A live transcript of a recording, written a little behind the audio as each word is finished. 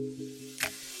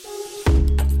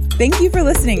Thank you for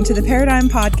listening to the Paradigm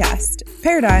Podcast.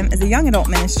 Paradigm is a young adult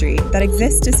ministry that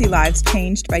exists to see lives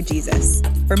changed by Jesus.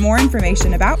 For more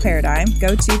information about Paradigm, go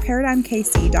to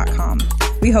paradigmkc.com.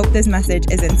 We hope this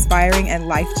message is inspiring and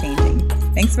life-changing.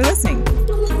 Thanks for listening.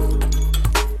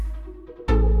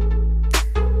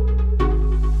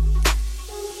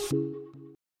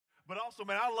 But also,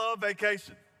 man, I love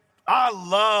vacation. I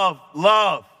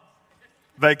love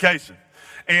vacation.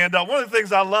 And one of the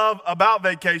things I love about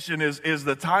vacation is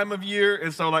the time of year.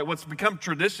 And so, like, what's become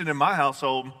tradition in my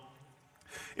household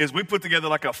is we put together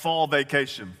like a fall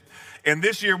vacation. And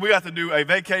this year we got to do a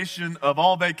vacation of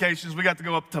all vacations. We got to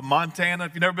go up to Montana.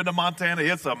 If you've never been to Montana,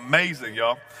 it's amazing,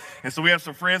 y'all. And so we have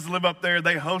some friends that live up there.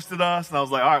 They hosted us. And I was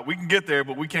like, all right, we can get there,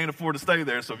 but we can't afford to stay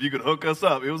there. So if you could hook us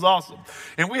up, it was awesome.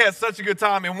 And we had such a good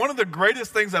time. And one of the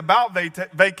greatest things about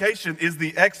vacation is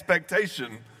the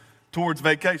expectation towards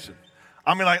vacation.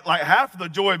 I mean, like half of the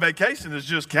joy of vacation is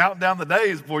just counting down the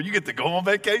days before you get to go on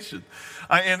vacation.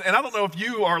 And I don't know if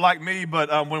you are like me,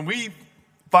 but when we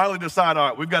finally decide, all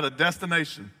right, we've got a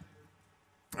destination,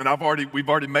 and we've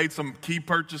already made some key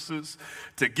purchases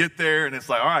to get there, and it's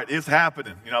like, all right, it's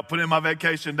happening. You know, I put in my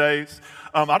vacation days.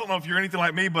 I don't know if you're anything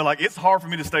like me, but like it's hard for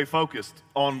me to stay focused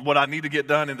on what I need to get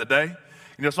done in the day.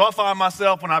 You know, so I find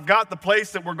myself, when I've got the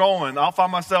place that we're going, I'll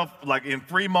find myself like in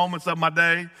free moments of my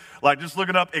day, like just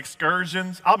looking up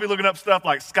excursions. I'll be looking up stuff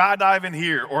like skydiving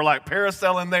here or like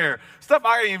parasailing there. Stuff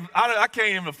I can't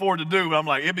even afford to do, but I'm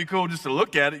like, it'd be cool just to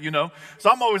look at it, you know. So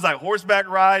I'm always like horseback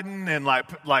riding and like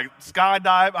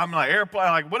skydive. I'm like airplane,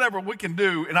 like whatever we can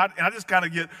do. And I just kind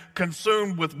of get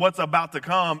consumed with what's about to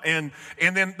come. And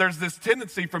then there's this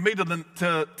tendency for me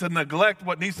to neglect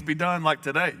what needs to be done like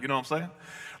today. You know what I'm saying?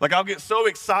 Like I'll get so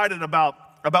excited about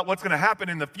what's going to happen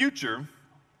in the future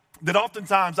that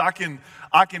oftentimes I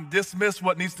can dismiss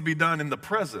what needs to be done in the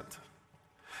present.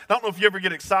 I don't know if you ever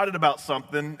get excited about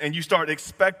something and you start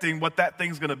expecting what that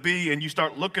thing's going to be and you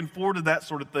start looking forward to that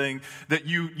sort of thing, that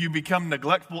you become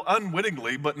neglectful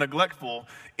unwittingly, but neglectful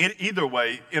in either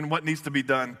way in what needs to be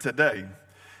done today.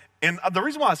 And the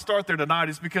reason why I start there tonight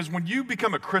is because when you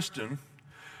become a Christian,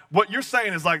 what you're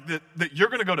saying is like that you're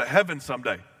going to go to heaven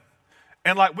someday.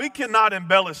 And like we cannot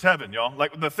embellish heaven, y'all.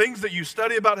 Like the things that you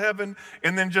study about heaven,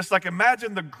 and then just like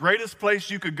imagine the greatest place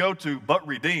you could go to but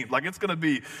redeemed. Like it's going to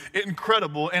be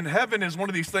incredible. And heaven is one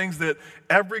of these things that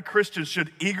every Christian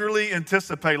should eagerly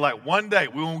anticipate. Like one day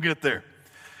we won't get there.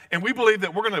 And we believe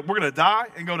that we're gonna die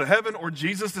and go to heaven, or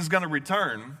Jesus is going to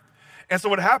return. And so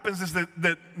what happens is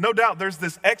that no doubt there's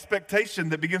this expectation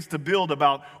that begins to build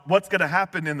about what's going to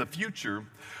happen in the future.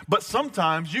 But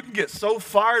sometimes you can get so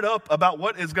fired up about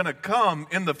what is going to come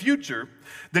in the future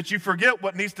that you forget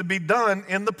what needs to be done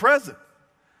in the present.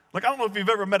 Like, I don't know if you've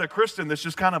ever met a Christian that's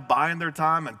just kind of buying their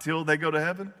time until they go to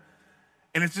heaven.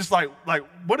 And it's just like,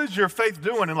 what is your faith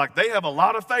doing? And like, they have a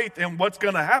lot of faith in what's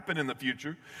going to happen in the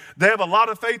future. They have a lot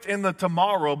of faith in the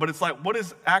tomorrow, but it's like, what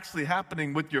is actually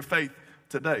happening with your faith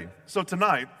today? So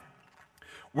tonight,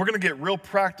 we're going to get real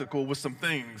practical with some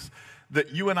things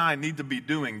that you and I need to be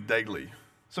doing daily.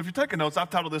 So if you're taking notes, I've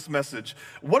titled this message,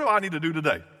 What Do I Need to Do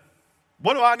Today?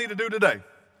 What do I need to do today?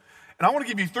 And I want to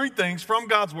give you 3 things from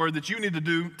God's Word that you need to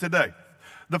do today.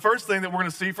 The first thing that we're going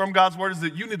to see from God's Word is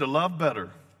that you need to love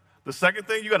better. The second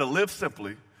thing, you got to live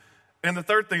simply. And the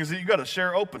third thing is that you got to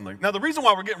share openly. Now, the reason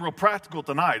why we're getting real practical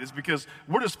tonight is because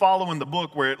we're just following the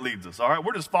book where it leads us, all right?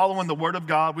 We're just following the Word of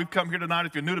God. We've come here tonight.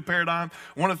 If you're new to Paradigm,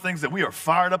 one of the things that we are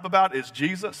fired up about is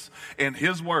Jesus and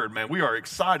His Word, man. We are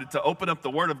excited to open up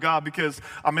the Word of God because,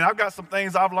 I mean, I've got some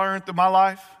things I've learned through my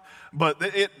life, but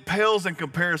it pales in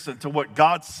comparison to what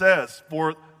God says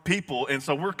for people. And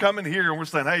so we're coming here and we're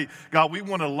saying, hey, God, we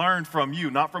want to learn from you,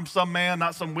 not from some man,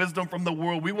 not some wisdom from the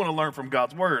world. We want to learn from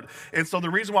God's Word. And so the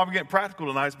reason why we're getting practical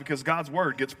tonight is because God's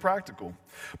Word gets practical.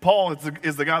 Paul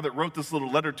is the guy that wrote this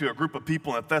little letter to a group of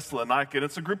people in Thessalonica. And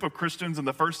it's a group of Christians in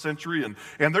the first century.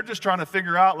 And they're just trying to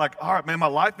figure out, like, all right, man, my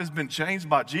life has been changed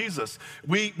by Jesus.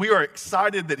 We are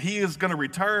excited that He is going to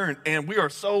return. And we are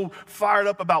so fired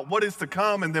up about what is to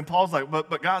come. And then Paul's like,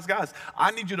 but guys, I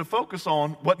need you to focus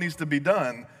on what needs to be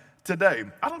done today.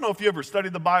 I don't know if you ever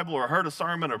studied the Bible or heard a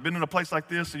sermon or been in a place like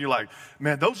this and you're like,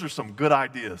 man, those are some good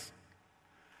ideas.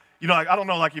 You know, like, I don't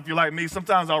know, like if you're like me,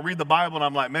 sometimes I'll read the Bible and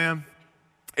I'm like, man,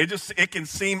 it can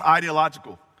seem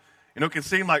ideological. You know, it can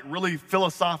seem like really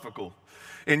philosophical.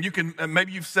 And you can,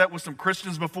 maybe you've sat with some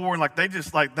Christians before and like they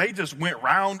just went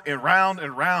round and round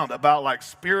and round about like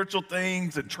spiritual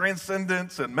things and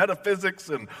transcendence and metaphysics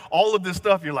and all of this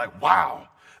stuff. You're like, wow,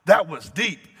 that was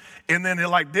deep. And then it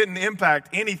like didn't impact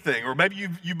anything. Or maybe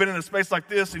you've been in a space like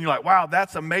this and you're like, wow,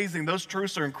 that's amazing. Those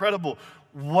truths are incredible.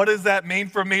 what does that mean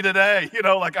for me today? You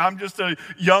know, like I'm just a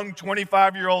young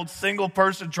 25-year-old single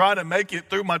person trying to make it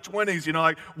through my 20s. You know,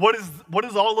 like what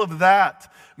does all of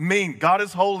that mean? God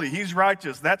is holy. He's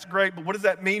righteous. That's great. But what does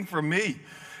that mean for me?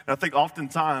 And I think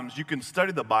oftentimes you can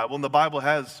study the Bible, and the Bible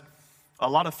has a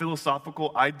lot of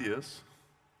philosophical ideas.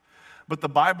 But the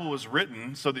Bible was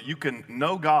written so that you can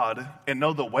know God and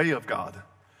know the way of God.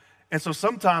 And so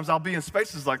sometimes I'll be in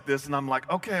spaces like this, and I'm like,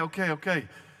 okay.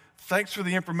 Thanks for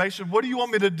the information. What do you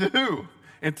want me to do?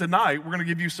 And tonight, we're going to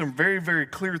give you some very, very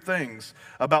clear things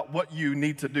about what you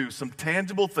need to do, some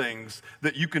tangible things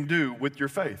that you can do with your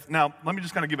faith. Now, let me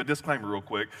just kind of give a disclaimer real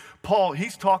quick. Paul,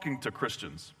 he's talking to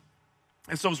Christians.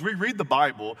 And so as we read the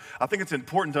Bible, I think it's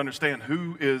important to understand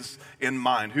who is in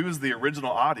mind, who is the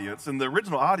original audience. And the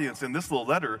original audience in this little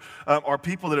letter are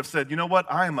people that have said, you know what,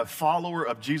 I am a follower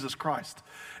of Jesus Christ.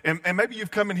 And maybe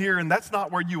you've come in here and that's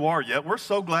not where you are yet. We're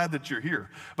so glad that you're here.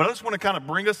 But I just want to kind of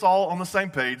bring us all on the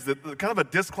same page, that kind of a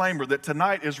disclaimer that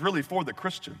tonight is really for the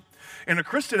Christian. And a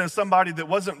Christian is somebody that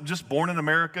wasn't just born in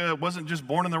America, wasn't just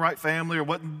born in the right family,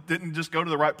 or didn't just go to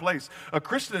the right place. A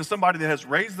Christian is somebody that has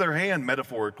raised their hand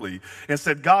metaphorically and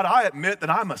said, God, I admit that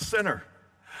I'm a sinner.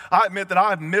 I admit that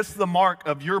I've missed the mark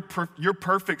of your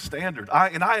perfect standard.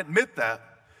 I admit that.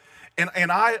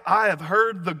 And I have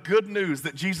heard the good news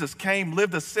that Jesus came,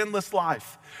 lived a sinless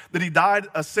life, that he died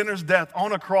a sinner's death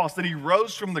on a cross, that he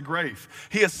rose from the grave.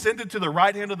 He ascended to the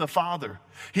right hand of the Father.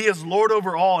 He is Lord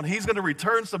over all, and he's going to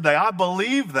return someday. I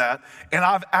believe that, and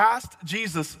I've asked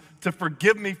Jesus to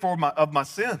forgive me of my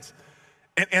sins.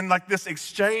 And like this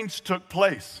exchange took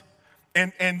place.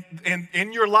 And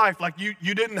in your life, like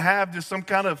you didn't have just some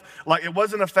kind of, like it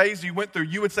wasn't a phase you went through.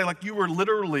 You would say like you were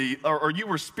literally, or you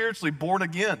were spiritually born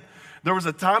again. There was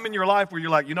a time in your life where you're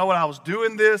like, you know what, I was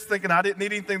doing this, thinking I didn't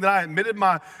need anything, that I admitted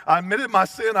my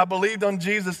sin, I believed on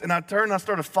Jesus, and I turned and I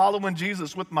started following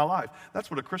Jesus with my life. That's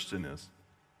what a Christian is.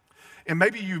 And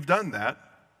maybe you've done that,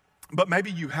 but maybe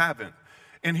you haven't.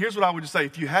 And here's what I would just say,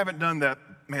 if you haven't done that,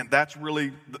 man, that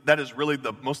is really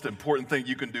the most important thing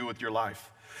you can do with your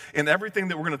life. And everything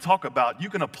that we're going to talk about,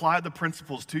 you can apply the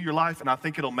principles to your life, and I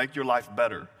think it'll make your life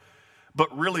better.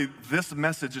 But really, this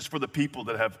message is for the people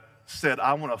that have said,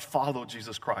 I want to follow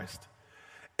Jesus Christ.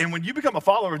 And when you become a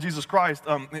follower of Jesus Christ,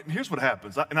 here's what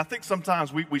happens. And I think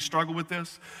sometimes we struggle with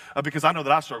this because I know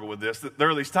that I struggle with this. That there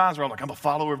are these times where I'm like, I'm a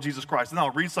follower of Jesus Christ. And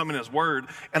I'll read something in his word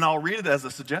and I'll read it as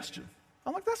a suggestion.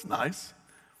 I'm like, that's nice.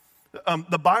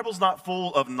 The Bible's not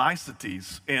full of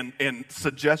niceties and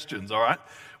suggestions, all right?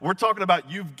 We're talking about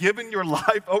you've given your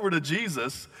life over to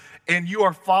Jesus and you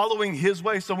are following his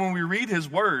way. So when we read his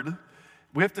word,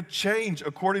 we have to change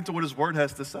according to what his word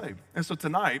has to say. And so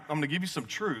tonight, I'm going to give you some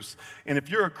truths. And if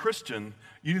you're a Christian,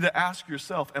 you need to ask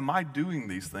yourself, am I doing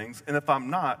these things? And if I'm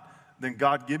not, then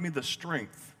God, give me the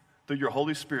strength through your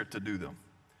Holy Spirit to do them.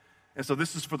 And so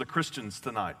this is for the Christians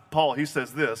tonight. Paul, he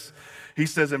says this. He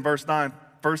says in verse 9,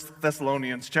 1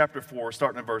 Thessalonians chapter 4,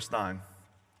 starting in verse 9.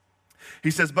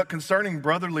 He says, but concerning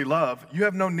brotherly love, you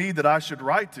have no need that I should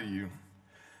write to you.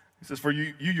 He says, for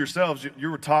you yourselves,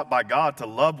 you were taught by God to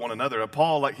love one another. And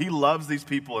Paul, like, he loves these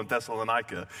people in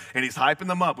Thessalonica, and he's hyping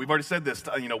them up. We've already said this,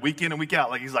 week in and week out.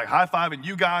 Like, he's like high-fiving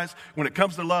you guys. When it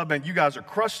comes to love, man, you guys are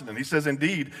crushing it. He says,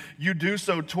 indeed, you do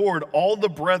so toward all the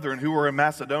brethren who are in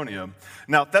Macedonia.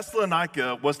 Now,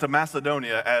 Thessalonica was to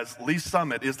Macedonia as Lee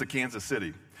Summit is to Kansas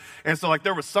City. And so, like,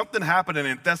 there was something happening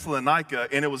in Thessalonica,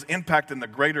 and it was impacting the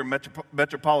greater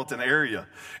metropolitan area.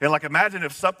 And, like, imagine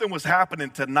if something was happening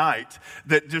tonight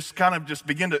that just kind of just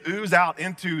began to ooze out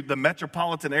into the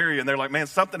metropolitan area, and they're like, man,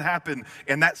 something happened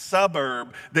in that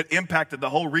suburb that impacted the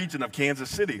whole region of Kansas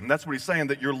City. And that's what he's saying,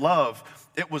 that your love,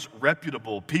 it was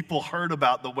reputable. People heard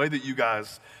about the way that you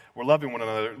guys were loving one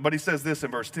another. But he says this in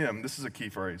verse 10. This is a key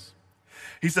phrase.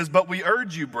 He says, but we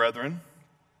urge you, brethren,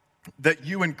 that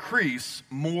you increase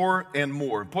more and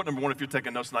more. Point number one, if you're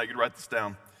taking notes tonight, you can write this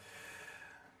down.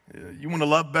 You want to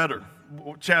love better.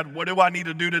 Chad, what do I need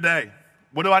to do today?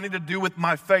 What do I need to do with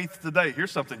my faith today?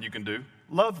 Here's something you can do.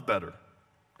 Love better.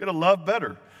 You got to love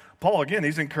better. Paul, again,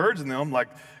 he's encouraging them like,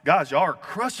 guys, y'all are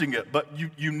crushing it, but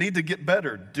you need to get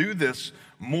better. Do this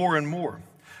more and more.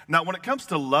 Now, when it comes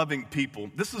to loving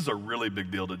people, this is a really big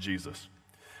deal to Jesus.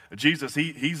 Jesus,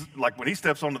 he's like, when he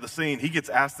steps onto the scene, he gets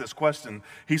asked this question.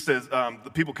 He says,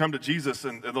 the people come to Jesus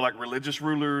and they're like religious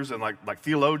rulers and like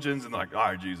theologians, and they're like, all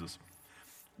right, Jesus,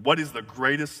 what is the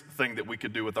greatest thing that we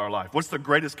could do with our life? What's the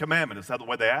greatest commandment? Is the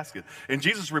way they ask it. And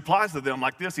Jesus replies to them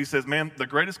like this. He says, man, the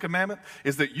greatest commandment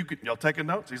is that y'all taking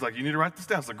notes? He's like, you need to write this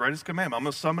down. It's the greatest commandment. I'm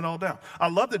going to sum it all down. I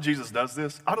love that Jesus does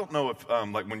this. I don't know if,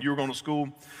 like when you were going to school,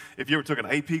 if you ever took an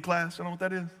AP class, you know what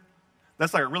that is?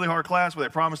 That's like a really hard class where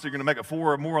they promise you're going to make a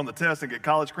 4 or more on the test and get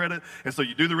college credit. And so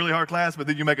you do the really hard class, but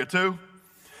then you make a 2.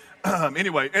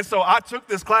 Anyway, and so I took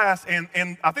this class, and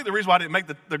I think the reason why I didn't make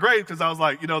the grade because I was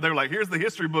like, they were like, here's the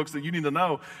history books that you need to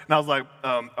know. And I was like,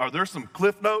 are there some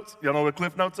Cliff Notes? Y'all know what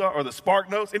Cliff Notes are? Or the Spark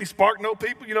Notes? Any Spark Note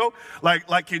people,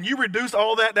 Like, can you reduce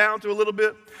all that down to a little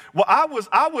bit? Well, I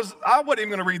wasn't even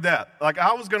going to read that. Like,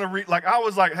 I was going to read, like, I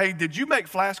was like, hey, did you make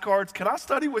flashcards? Can I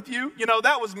study with you?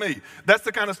 That was me. That's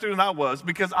the kind of student I was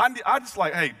because I just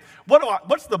like, hey,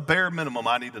 what's the bare minimum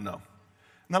I need to know?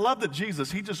 And I love that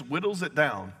Jesus, he just whittles it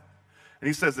down. And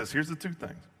he says this, here's the 2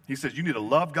 things. He says you need to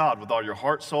love God with all your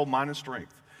heart, soul, mind, and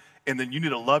strength. And then you need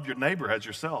to love your neighbor as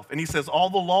yourself. And he says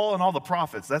all the law and all the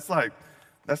prophets, that's like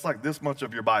this much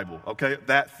of your Bible, okay?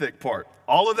 That thick part.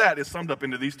 All of that is summed up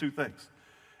into these 2 things.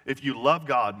 If you love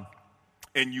God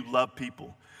and you love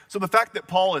people. So the fact that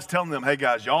Paul is telling them, hey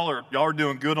guys, y'all are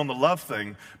doing good on the love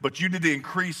thing, but you need to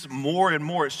increase more and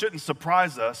more. It shouldn't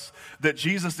surprise us that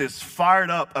Jesus is fired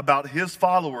up about his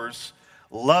followers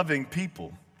loving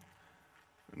people.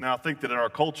 Now, I think that in our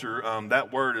culture,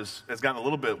 that word has gotten a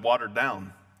little bit watered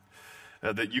down.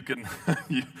 That you can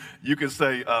you can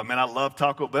say, man, I love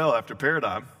Taco Bell after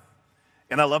Paradigm,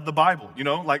 and I love the Bible,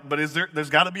 but there's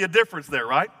got to be a difference there,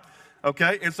 right?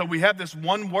 Okay, and so we have this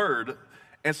one word,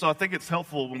 and so I think it's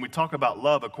helpful when we talk about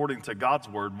love according to God's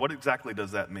word, what exactly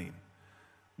does that mean?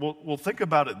 Well, think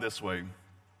about it this way,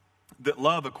 that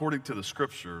love according to the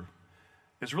scripture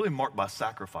is really marked by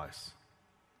sacrifice.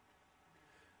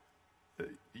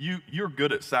 You're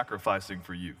good at sacrificing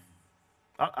for you.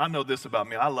 I know this about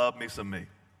me. I love me some me.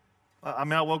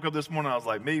 I woke up this morning, I was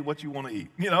like, me, what you want to eat?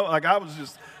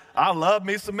 I love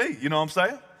me some me, you know what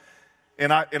I'm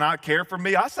saying? And I care for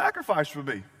me, I sacrifice for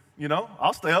me.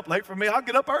 I'll stay up late for me, I'll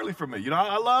get up early for me.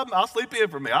 I'll sleep in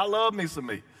for me. I love me some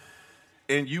me.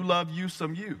 And you love you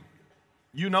some you.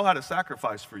 You know how to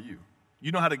sacrifice for you.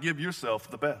 You know how to give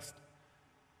yourself the best.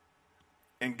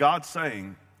 And God's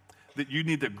saying that you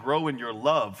need to grow in your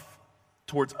love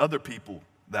towards other people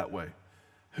that way.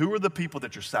 Who are the people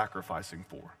that you're sacrificing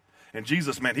for? And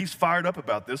Jesus, man, he's fired up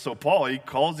about this. So Paul, he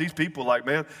calls these people like,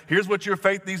 man, here's what your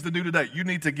faith needs to do today. You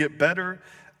need to get better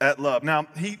at love. Now,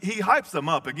 he hypes them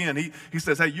up. Again, he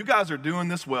says, hey, you guys are doing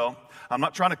this well. I'm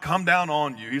not trying to come down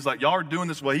on you. He's like, y'all are doing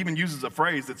this well. He even uses a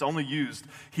phrase that's only used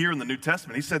here in the New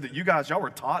Testament. He said that y'all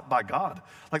were taught by God.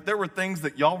 Like there were things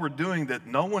that y'all were doing that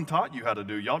no one taught you how to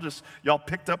do. Y'all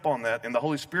picked up on that and the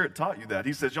Holy Spirit taught you that.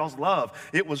 He says y'all's love,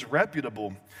 it was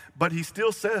reputable. But he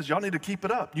still says y'all need to keep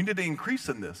it up. You need to increase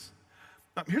in this.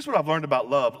 Now, here's what I've learned about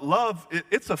love. Love,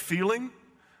 it's a feeling,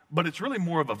 but it's really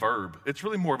more of a verb. It's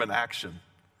really more of an action.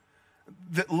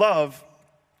 That love,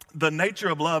 the nature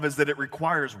of love is that it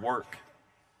requires work.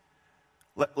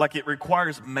 Like it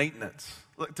requires maintenance.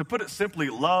 To put it simply,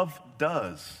 love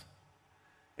does.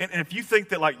 And if you think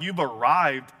that like you've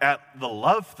arrived at the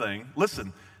love thing,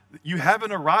 listen, you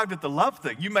haven't arrived at the love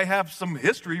thing. You may have some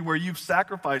history where you've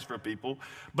sacrificed for people,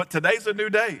 but today's a new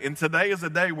day, and today is a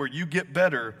day where you get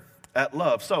better at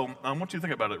love. So I want you to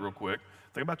think about it real quick.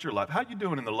 Think about your life. How are you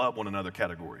doing in the love one another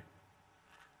category?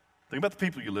 Think about the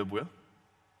people you live with.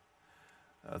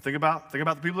 Think about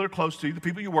the people that are close to you, the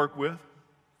people you work with.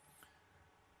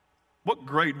 What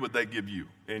grade would they give you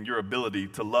in your ability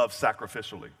to love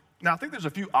sacrificially? Now, I think there's a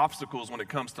few obstacles when it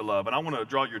comes to love, and I want to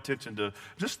draw your attention to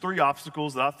just 3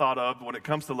 obstacles that I thought of when it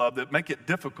comes to love that make it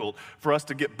difficult for us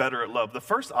to get better at love. The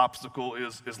first obstacle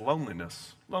is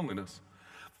loneliness. Loneliness.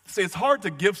 See, it's hard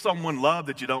to give someone love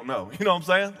that you don't know. You know what I'm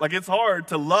saying? Like, it's hard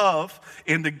to love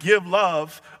and to give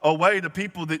love away to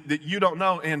people that you don't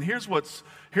know. And here's what's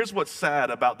sad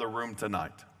about the room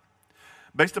tonight.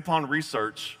 Based upon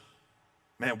research,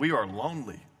 man, we are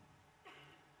lonely.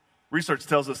 Research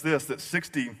tells us this, that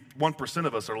 61%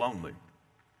 of us are lonely.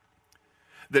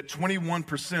 That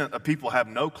 21% of people have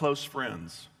no close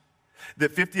friends.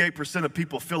 That 58% of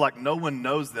people feel like no one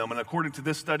knows them. And according to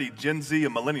this study, Gen Z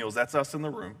and millennials, that's us in the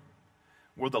room,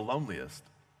 we're the loneliest.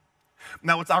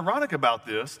 Now, what's ironic about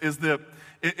this is that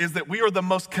we are the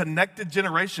most connected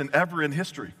generation ever in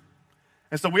history.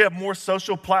 And so we have more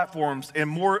social platforms and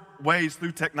more ways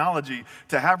through technology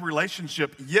to have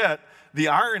relationship, yet the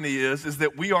irony is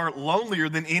that we are lonelier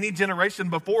than any generation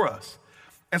before us.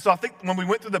 And so I think when we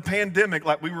went through the pandemic,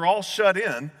 like we were all shut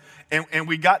in and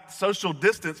we got social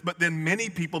distance, but then many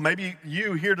people, maybe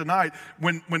you here tonight,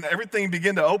 when everything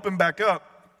began to open back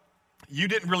up, you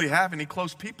didn't really have any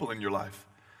close people in your life.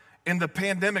 And the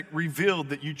pandemic revealed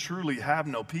that you truly have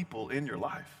no people in your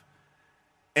life.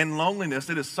 And loneliness,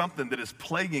 it is something that is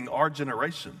plaguing our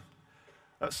generation.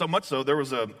 So much so, there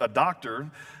was a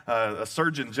doctor, a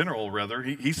surgeon general rather,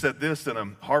 he said this in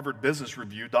a Harvard Business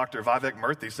Review. Dr. Vivek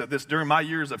Murthy said this: during my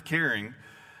years of caring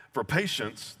for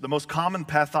patients, the most common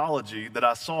pathology that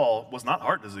I saw was not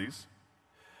heart disease.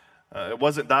 It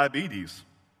wasn't diabetes.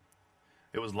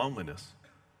 It was loneliness.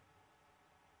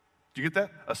 Do you get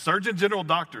that? A Surgeon General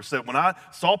doctor said, when I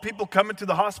saw people come into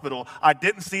the hospital, I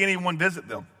didn't see anyone visit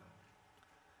them.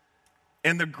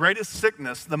 And the greatest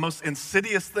sickness, the most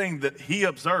insidious thing that he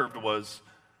observed was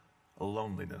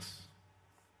loneliness.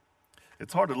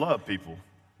 It's hard to love people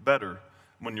better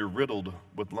when you're riddled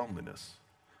with loneliness.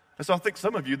 And so I think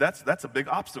some of you, that's a big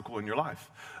obstacle in your life.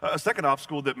 A second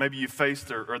obstacle that maybe you faced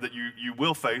or that you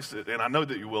will face, and I know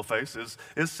that you will face,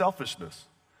 is selfishness.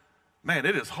 Man,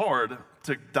 it is hard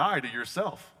to die to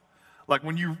yourself. Like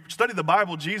when you study the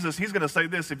Bible, Jesus, he's going to say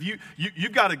this: if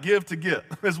you've got to give to get,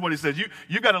 is what he says.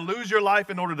 You've got to lose your life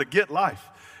in order to get life.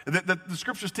 The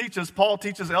scriptures teach us, Paul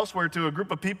teaches elsewhere to a group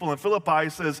of people in Philippi, he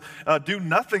says, do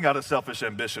nothing out of selfish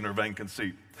ambition or vain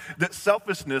conceit. That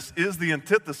selfishness is the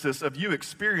antithesis of you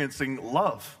experiencing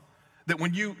love. That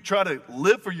when you try to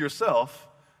live for yourself,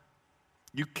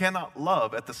 you cannot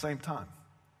love at the same time.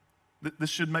 This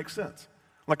should make sense.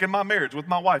 Like in my marriage with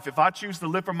my wife, if I choose to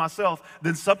live for myself,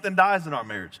 then something dies in our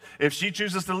marriage. If she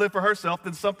chooses to live for herself,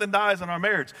 then something dies in our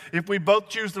marriage. If we both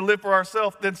choose to live for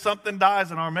ourselves, then something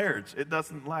dies in our marriage. It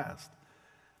doesn't last.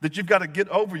 That you've got to get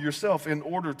over yourself in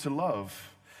order to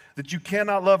love. That you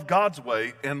cannot love God's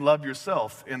way and love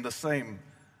yourself in the same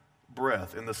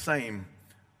breath, in the same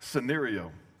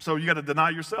scenario. So you got to deny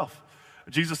yourself.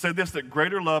 Jesus said this, that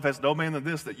greater love has no man than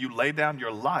this, that you lay down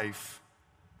your life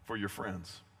for your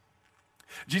friends.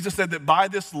 Jesus said that by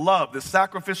this love, this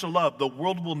sacrificial love, the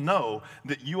world will know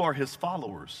that you are his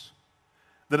followers.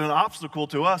 That an obstacle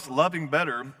to us loving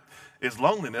better is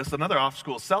loneliness. Another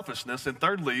obstacle is selfishness. And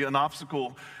thirdly, an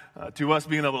obstacle to us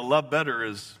being able to love better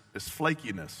is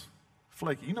flakiness.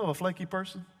 Flaky. You know a flaky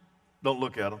person? Don't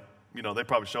look at them. You know, they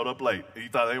probably showed up late. You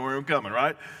thought they weren't coming,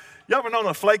 right? You ever known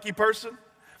a flaky person?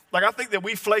 Like, I think that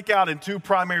we flake out in two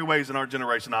primary ways in our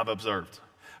generation I've observed.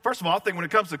 First of all, I think when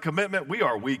it comes to commitment, we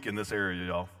are weak in this area,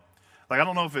 y'all. Like, I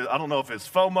don't know if it's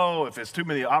FOMO, if it's too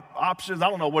many options.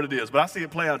 I don't know what it is, but I see it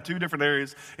play out in two different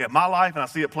areas in my life, and I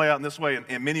see it play out in this way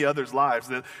in many others' lives,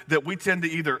 that we tend to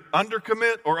either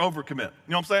undercommit or overcommit.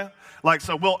 You know what I'm saying? Like,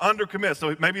 so we'll undercommit.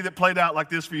 So maybe that played out like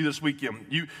this for you this weekend.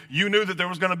 You knew that there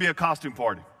was going to be a costume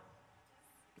party.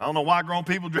 I don't know why grown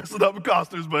people dressing up in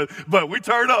costumes, but we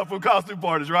turned up for costume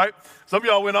parties, right? Some of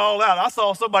y'all went all out. I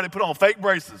saw somebody put on fake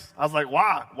braces. I was like,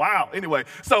 why? Wow. Anyway,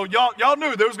 so y'all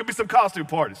knew there was going to be some costume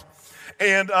parties.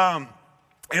 And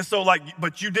so like,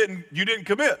 but you didn't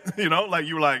commit, you know? Like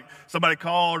you were like, somebody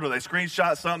called or they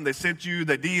screenshot something, they sent you,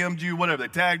 they DM'd you, whatever, they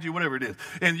tagged you, whatever it is.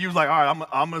 And you was like, all right,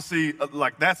 I'm going to see,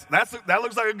 like that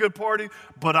looks like a good party,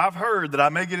 but I've heard that I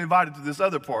may get invited to this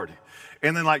other party.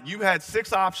 And then like you had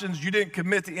 6 options, you didn't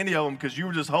commit to any of them because you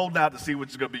were just holding out to see which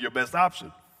is going to be your best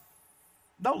option.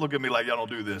 Don't look at me like y'all don't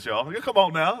do this, y'all. Come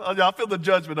on now. Y'all feel the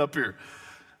judgment up here.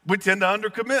 We tend to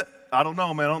undercommit. I don't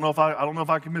know, man. I don't know if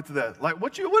I commit to that. Like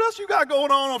what else you got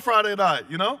going on Friday night,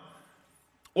 you know?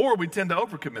 Or we tend to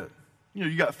overcommit. You know,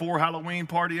 you got 4 Halloween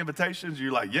party invitations.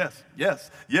 You're like, yes.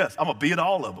 I'm going to be at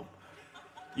all of them.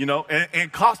 You know,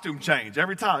 and costume change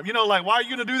every time. You know, like why are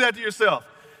you going to do that to yourself?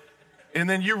 And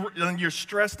then you're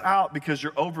stressed out because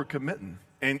you're overcommitting.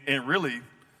 And really,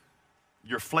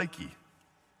 you're flaky.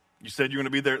 You said you're going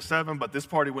to be there at 7, but this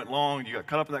party went long. You got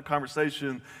caught up in that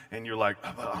conversation, and you're like,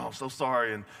 oh, I'm so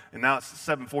sorry. And now it's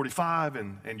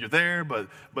 7:45, and you're there, but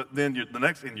then you're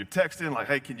texting like,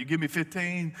 hey, can you give me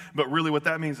 15? But really what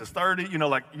that means is 30. You know,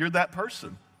 like you're that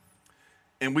person.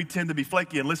 And we tend to be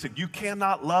flaky. And listen, you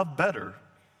cannot love better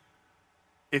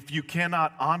if you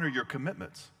cannot honor your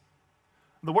commitments.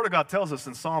 The Word of God tells us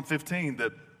in Psalm 15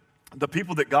 that the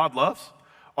people that God loves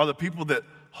are the people that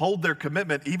hold their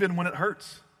commitment even when it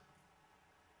hurts.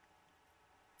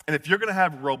 And if you're going to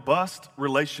have robust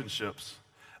relationships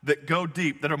that go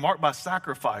deep, that are marked by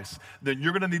sacrifice, then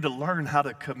you're going to need to learn how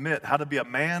to commit, how to be a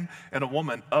man and a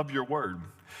woman of your word.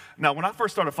 Now, when I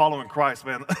first started following Christ,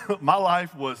 man, my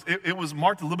life was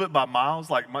marked a little bit by Miles.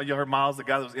 Like, you heard Miles, the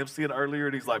guy that was emceeing earlier,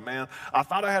 and he's like, man, I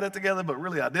thought I had it together, but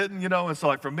really I didn't, you know? And so,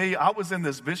 like, for me, I was in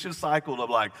this vicious cycle of,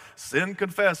 like, sin,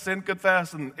 confess.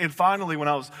 And finally, when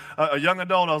I was a young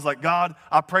adult, I was like, God,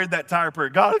 I prayed that entire prayer.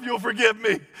 God, if you'll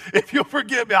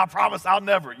forgive me, I promise I'll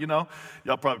never, you know?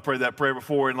 Y'all probably prayed that prayer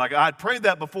before, and, like, I'd prayed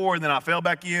that before, and then I fell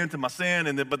back into my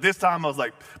sin, but this time I was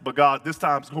like, but God, this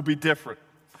time it's going to be different.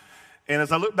 And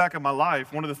as I look back at my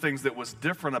life, one of the things that was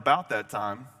different about that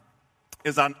time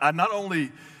is I not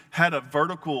only had a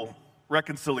vertical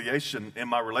reconciliation in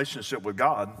my relationship with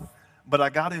God, but I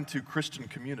got into Christian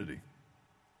community.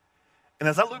 And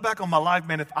as I look back on my life,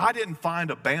 man, if I didn't find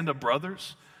a band of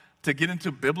brothers to get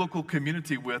into biblical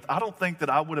community with, I don't think that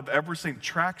I would have ever seen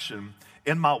traction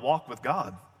in my walk with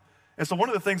God. And so one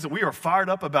of the things that we are fired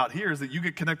up about here is that you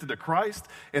get connected to Christ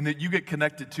and that you get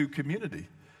connected to community.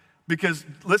 Because,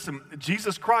 listen,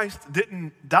 Jesus Christ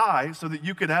didn't die so that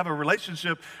you could have a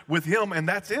relationship with him and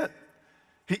that's it.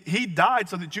 He died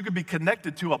so that you could be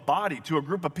connected to a body, to a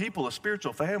group of people, a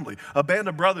spiritual family, a band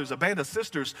of brothers, a band of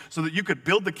sisters, so that you could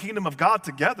build the kingdom of God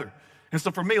together. And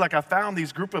so for me, like I found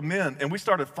these group of men and we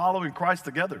started following Christ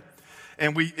together.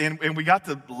 And we got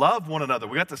to love one another.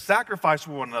 We got to sacrifice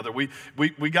for one another.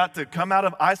 We got to come out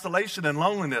of isolation and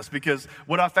loneliness, because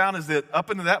what I found is that up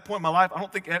until that point in my life, I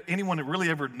don't think anyone really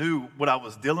ever knew what I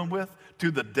was dealing with to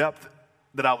the depth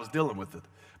that I was dealing with it.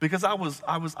 Because I was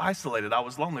isolated, I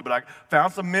was lonely. But I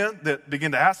found some men that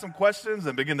began to ask some questions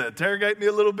and began to interrogate me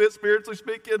a little bit, spiritually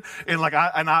speaking. And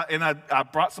I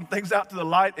brought some things out to the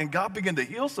light, and God began to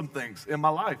heal some things in my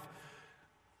life.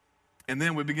 And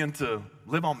then we began to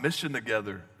live on mission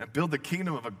together and build the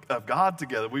kingdom of God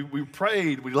together. We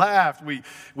prayed, we laughed, we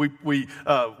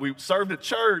served at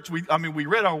church. We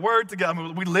read our word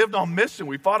together. We lived on mission.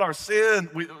 We fought our sin.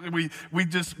 We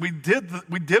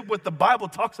did what the Bible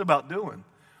talks about doing.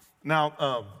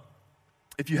 Now,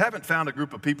 if you haven't found a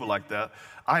group of people like that,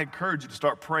 I encourage you to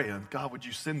start praying. God, would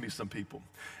you send me some people?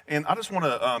 And I just want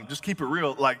to just keep it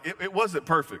real. Like, it wasn't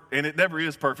perfect, and it never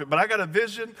is perfect, but I got a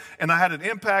vision, and I had an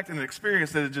impact and an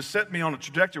experience that had just set me on a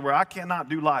trajectory where I cannot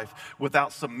do life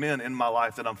without some men in my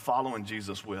life that I'm following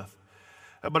Jesus with.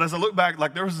 But as I look back,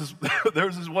 like there was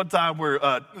this one time where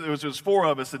there was just four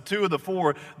of us, and two of the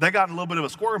four, they got in a little bit of a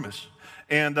skirmish.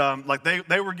 And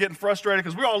they were getting frustrated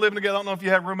because we all living together. I don't know if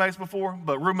you had roommates before,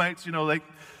 but roommates,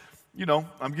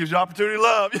 gives you opportunity to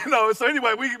love, So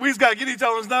anyway, we just got to get each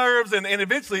other's nerves. And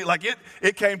eventually, like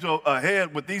it came to a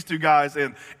head with these two guys,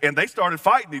 and they started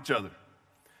fighting each other.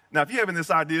 Now, if you're having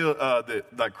this idea that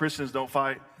like Christians don't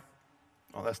fight,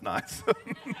 oh, that's nice.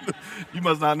 You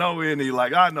must not know any,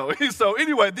 like I know. So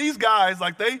anyway, these guys,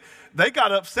 like they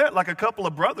got upset like a couple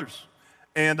of brothers.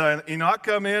 And, I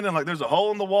come in and like there's a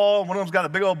hole in the wall. One of them's got a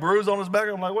big old bruise on his back.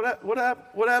 I'm like, what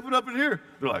happened up in here?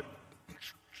 They're like,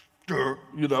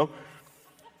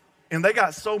 And they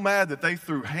got so mad that they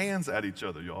threw hands at each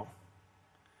other, y'all.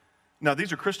 Now,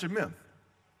 these are Christian men.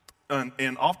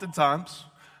 And oftentimes,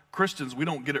 Christians, we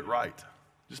don't get it right.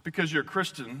 Just because you're a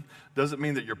Christian doesn't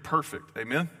mean that you're perfect.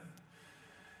 Amen?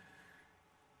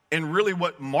 And really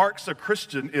what marks a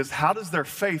Christian is how does their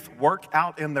faith work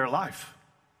out in their life?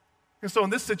 And so in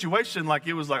this situation, like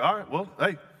it was like, all right, well,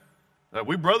 hey,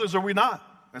 we brothers or we not?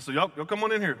 And so y'all come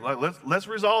on in here. Like, let's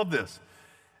resolve this.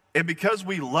 And because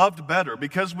we loved better,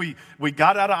 because we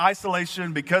got out of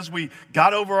isolation, because we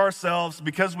got over ourselves,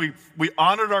 because we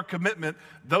honored our commitment,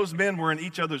 those men were in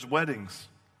each other's weddings.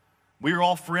 We are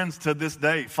all friends to this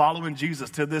day, following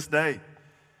Jesus to this day.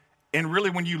 And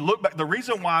really, when you look back, the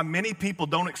reason why many people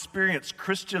don't experience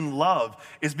Christian love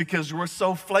is because we're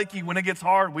so flaky. When it gets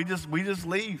hard, we just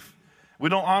leave. We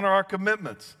don't honor our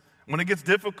commitments. When it gets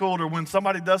difficult or when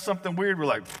somebody does something weird, we're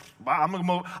like, I'm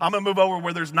gonna move over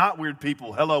where there's not weird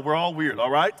people. Hello, we're all weird, all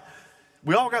right?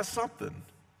 We all got something.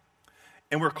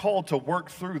 And we're called to work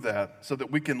through that so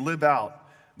that we can live out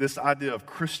this idea of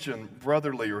Christian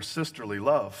brotherly or sisterly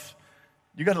love.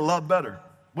 You got to love better.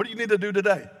 What do you need to do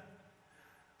today?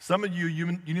 Some of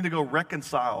you need to go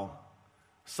reconcile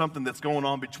something that's going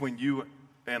on between you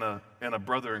and a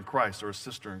brother in Christ or a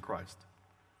sister in Christ.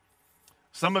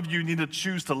 Some of you need to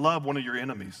choose to love one of your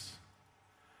enemies.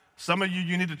 Some of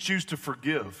you need to choose to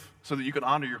forgive so that you can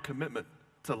honor your commitment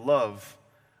to love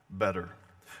better.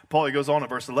 Paul, he goes on in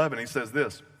verse 11, he says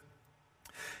this.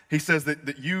 He says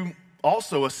that you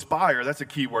also aspire, that's a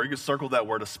key word, you can circle that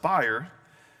word, aspire.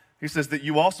 He says that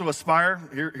you also aspire,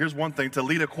 here's one thing, to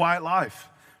lead a quiet life,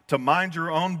 to mind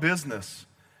your own business,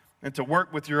 and to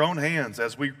work with your own hands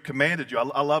as we commanded you.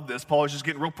 I love this. Paul is just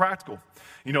getting real practical.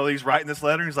 He's writing this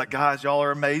letter, and he's like, guys, y'all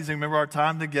are amazing. Remember our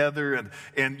time together, and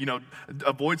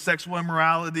avoid sexual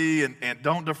immorality, and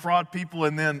don't defraud people.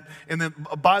 And then,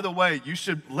 by the way, you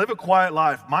should live a quiet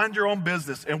life, mind your own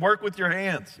business, and work with your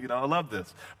hands. I love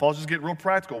this. Paul's just getting real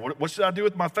practical. What should I do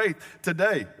with my faith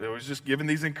today? It was just giving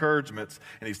these encouragements,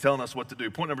 and he's telling us what to do.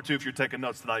 Point number 2, if you're taking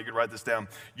notes tonight, you can write this down.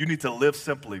 You need to live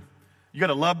simply. You got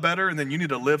to love better, and then you need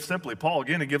to live simply. Paul,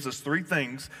 again, he gives us 3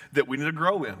 things that we need to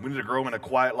grow in. We need to grow in a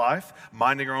quiet life,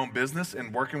 minding our own business,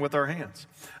 and working with our hands.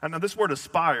 And now this word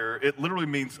aspire, it literally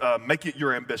means make it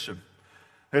your ambition.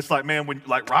 It's like, man, when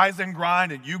rise and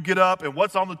grind, and you get up, and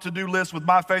what's on the to-do list with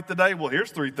my faith today? Well,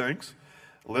 here's 3 things.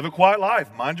 Live a quiet life.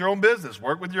 Mind your own business.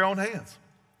 Work with your own hands.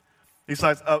 He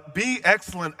says, be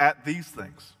excellent at these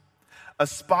things.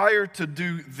 Aspire to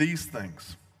do these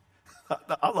things.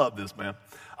 I love this, man.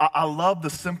 I love the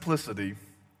simplicity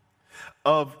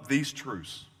of these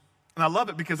truths. And I love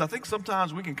it because I think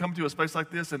sometimes we can come to a space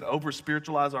like this and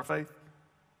over-spiritualize our faith.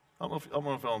 I don't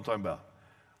know if I'm talking about.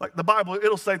 Like the Bible,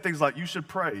 it'll say things like you should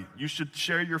pray, you should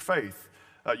share your faith,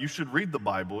 you should read the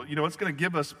Bible. You know, it's going to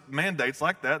give us mandates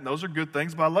like that, and those are good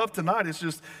things. But I love tonight, it's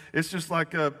just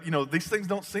like, these things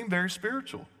don't seem very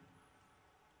spiritual.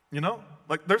 You know,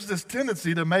 like there's this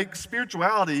tendency to make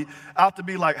spirituality out to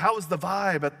be like, how was the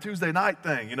vibe at the Tuesday night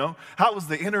thing? You know, how was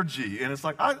the energy? And it's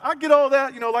like, I get all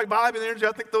that, like vibe and energy.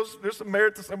 I think there's some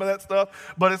merit to some of that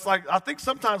stuff. But it's like, I think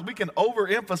sometimes we can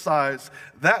overemphasize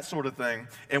that sort of thing,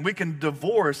 and we can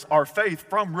divorce our faith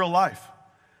from real life.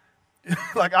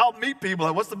 Like I'll meet people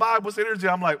like, what's the vibe? What's the energy?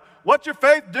 I'm like, what's your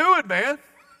faith doing, man?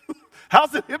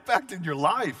 How's it impacting your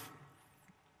life?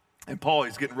 And Paul,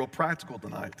 he's getting real practical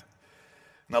tonight.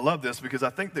 And I love this because I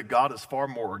think that God is far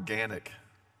more organic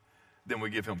than we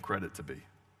give him credit to be.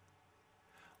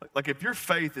 Like if your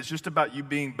faith is just about you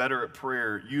being better at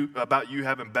prayer, about you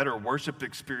having better worship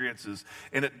experiences,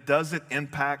 and it doesn't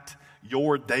impact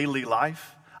your daily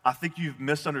life, I think you've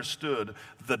misunderstood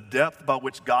the depth by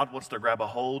which God wants to grab a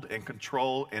hold and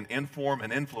control and inform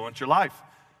and influence your life.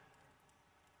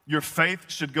 Your faith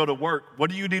should go to work. What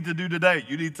do you need to do today?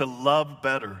 You need to love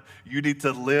better. You need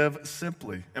to live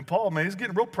simply. And Paul, man, he's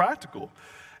getting real practical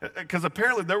because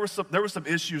apparently there were some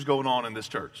issues going on in this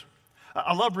church.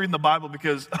 I love reading the Bible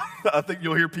because I think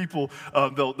you'll hear people,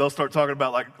 they'll start talking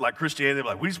about like Christianity,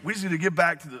 like we just need to get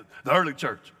back to the early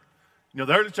church.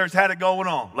 The early church had it going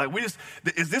on. Like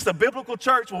is this a biblical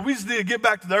church? Well, we just need to get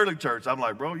back to the early church. I'm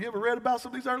like, bro, you ever read about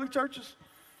some of these early churches?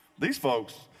 These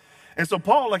folks. And so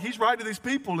Paul, he's writing to these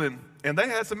people, and they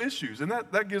had some issues. And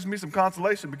that gives me some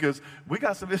consolation because we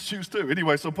got some issues too.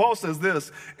 Anyway, so Paul says this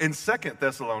in 2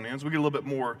 Thessalonians. We get a little bit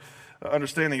more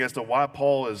understanding as to why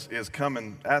Paul is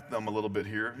coming at them a little bit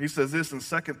here. He says this in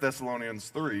 2 Thessalonians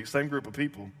 3, same group of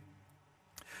people.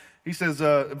 He says,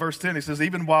 verse 10, he says,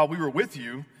 even while we were with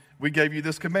you, we gave you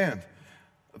this command.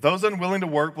 Those unwilling to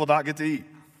work will not get to eat.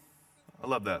 I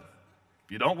love that.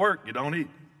 If you don't work, you don't eat,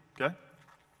 okay?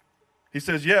 He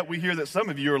says, yet we hear that some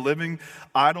of you are living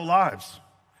idle lives,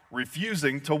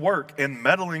 refusing to work and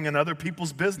meddling in other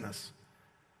people's business.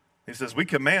 He says, we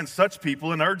command such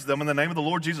people and urge them in the name of the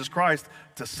Lord Jesus Christ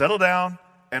to settle down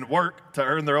and work to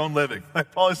earn their own living.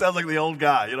 Paul sounds like the old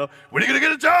guy, when are you going to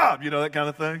get a job? That kind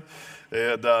of thing.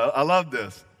 And I love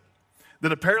this.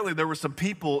 That apparently there were some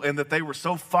people and that they were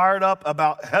so fired up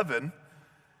about heaven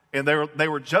and they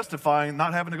were justifying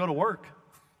not having to go to work.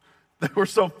 They were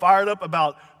so fired up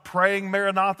about praying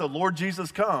Maranatha, Lord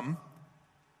Jesus come,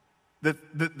 that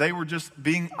they were just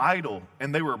being idle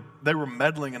and they were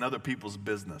meddling in other people's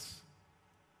business.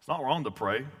 It's not wrong to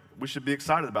pray. We should be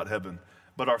excited about heaven,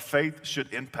 but our faith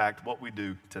should impact what we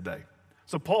do today.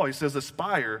 So Paul, he says,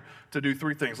 aspire to do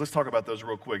three things. Let's talk about those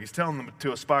real quick. He's telling them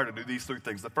to aspire to do these three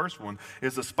things. The first one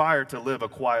is aspire to live a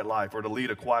quiet life or to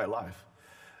lead a quiet life.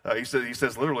 He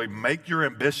says literally, make your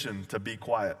ambition to be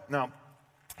quiet. Now,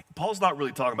 Paul's not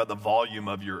really talking about the volume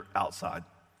of your outside.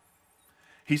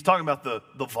 He's talking about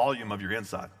the volume of your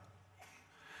inside.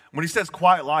 When he says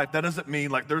quiet life, that doesn't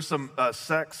mean like there's some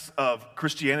sects of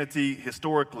Christianity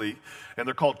historically, and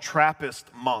they're called Trappist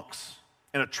monks.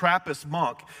 And a Trappist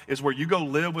monk is where you go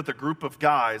live with a group of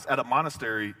guys at a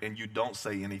monastery and you don't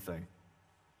say anything.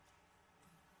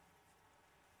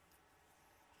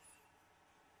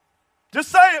 Just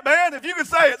say it, man. If you can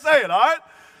say it, all right?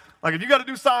 Like if you got to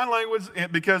do sign language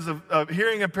because of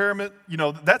hearing impairment,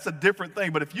 that's a different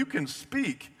thing. But if you can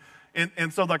speak,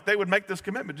 and so like they would make this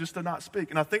commitment just to not speak.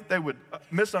 And I think they would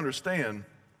misunderstand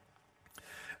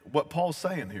what Paul's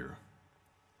saying here.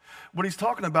 What he's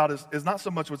talking about is not so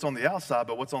much what's on the outside,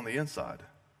 but what's on the inside.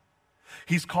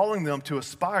 He's calling them to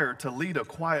aspire to lead a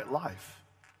quiet life.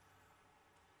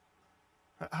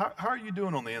 How are you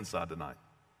doing on the inside tonight?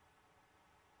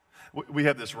 We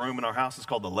have this room in our house. It's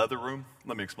called the leather room.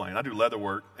 Let me explain. I do leather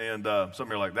work, and some of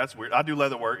you are like, that's weird. I do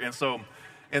leather work,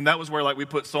 and that was where like we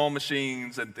put sewing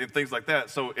machines and things like that.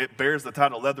 So it bears the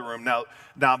title leather room. Now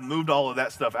I've moved all of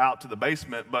that stuff out to the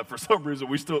basement, but for some reason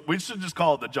we should just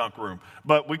call it the junk room.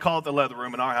 But we call it the leather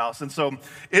room in our house. And so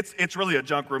it's really a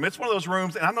junk room. It's one of those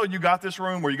rooms, and I know you got this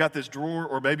room where you got this drawer,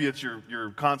 or maybe it's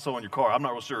your console in your car. I'm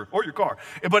not real sure, or your car.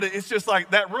 But it's just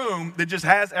like that room that just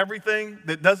has everything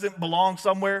that doesn't belong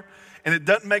somewhere, and it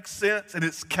doesn't make sense, and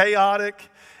it's chaotic.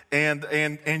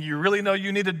 and you really know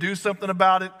you need to do something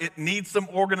about it. It needs some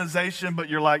organization, but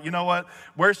you're like, you know what?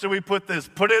 Where should we put this?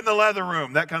 Put it in the leather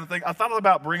room, that kind of thing. I thought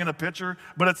about bringing a picture,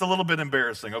 but it's a little bit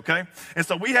embarrassing, okay? And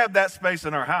so we have that space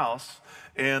in our house,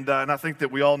 and I think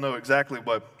that we all know exactly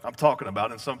what I'm talking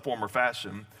about in some form or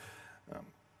fashion.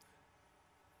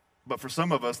 But for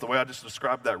some of us, the way I just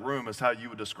described that room is how you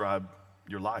would describe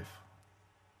your life,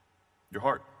 your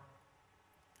heart.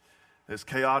 It's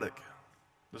chaotic.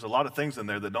 There's a lot of things in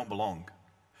there that don't belong,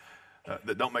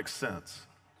 that don't make sense.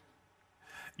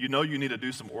 You know you need to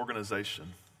do some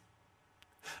organization,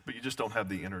 but you just don't have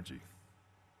the energy.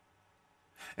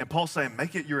 And Paul's saying,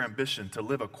 make it your ambition to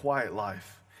live a quiet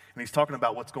life. And he's talking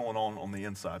about what's going on the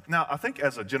inside. Now, I think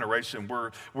as a generation,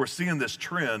 we're seeing this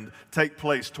trend take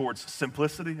place towards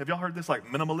simplicity. Have y'all heard this, like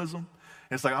minimalism?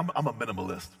 It's like, I'm a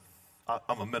minimalist.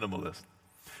 I'm a minimalist.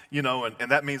 You know,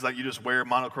 and that means like you just wear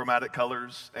monochromatic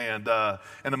colors, and a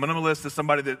minimalist is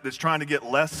somebody that's trying to get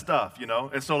less stuff, you know.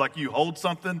 And so like you hold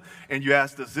something and you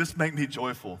ask, does this make me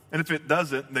joyful? And if it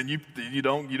doesn't, then you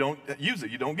don't use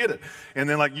it, you don't get it. And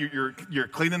then like you're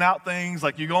cleaning out things,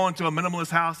 like you go into a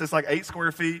minimalist house that's like 8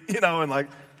 square feet, you know, and like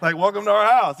welcome to our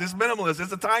house. It's minimalist.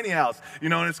 It's a tiny house, you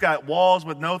know, and it's got walls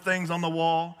with no things on the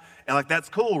wall, and like that's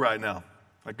cool right now.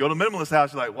 Like go to a minimalist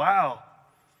house, you're like, wow,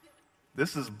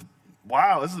 this is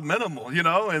minimal, you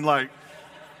know, and like,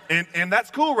 and that's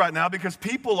cool right now because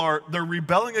they're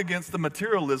rebelling against the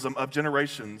materialism of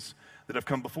generations that have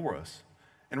come before us.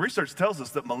 And research tells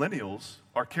us that millennials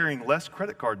are carrying less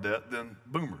credit card debt than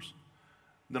boomers,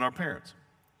 than our parents.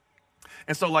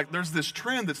 And so like there's this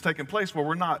trend that's taking place where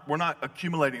we're not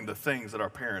accumulating the things that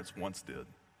our parents once did.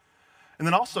 And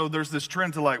then also there's this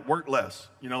trend to like work less,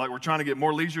 you know, like we're trying to get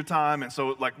more leisure time. And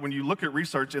so like when you look at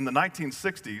research in the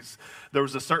 1960s, there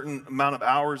was a certain amount of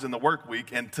hours in the work week.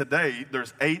 And today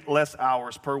there's 8 less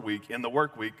hours per week in the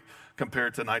work week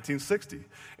compared to 1960.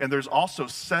 And there's also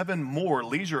 7 more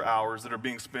leisure hours that are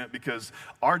being spent because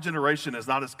our generation is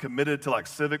not as committed to like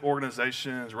civic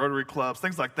organizations, Rotary clubs,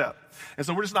 things like that. And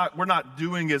so we're not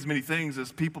doing as many things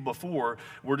as people before.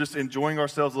 We're just enjoying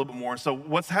ourselves a little bit more. And so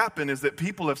what's happened is that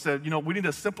people have said, you know, we need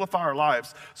to simplify our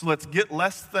lives. So let's get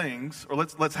less things, or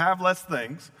let's have less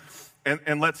things,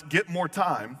 and let's get more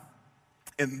time.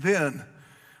 And then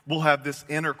we'll have this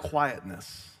inner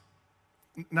quietness.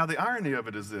 Now, the irony of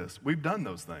it is this. We've done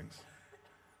those things.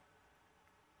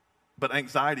 But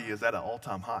anxiety is at an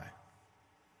all-time high.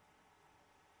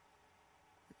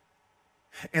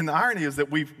 And the irony is that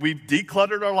we've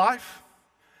decluttered our life.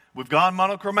 We've gone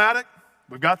monochromatic.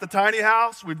 We've got the tiny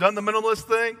house. We've done the minimalist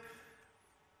thing.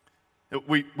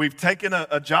 We've taken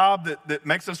a job that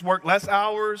makes us work less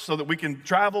hours so that we can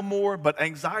travel more, but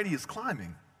anxiety is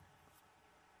climbing.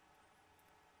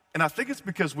 And I think it's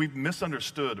because we've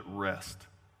misunderstood rest.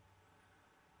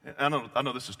 I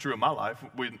know this is true in my life.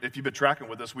 If you've been tracking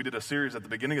with us, we did a series at the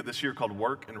beginning of this year called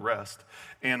Work and Rest.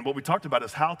 And what we talked about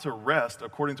is how to rest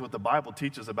according to what the Bible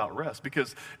teaches about rest.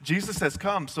 Because Jesus has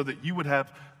come so that you would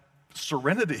have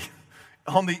serenity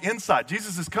on the inside.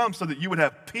 Jesus has come so that you would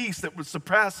have peace that would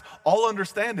surpass all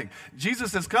understanding.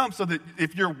 Jesus has come so that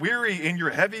if you're weary and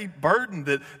you're heavy burdened,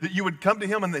 that you would come to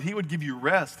him and that he would give you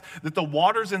rest, that the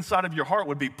waters inside of your heart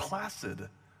would be placid,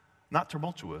 not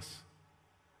tumultuous.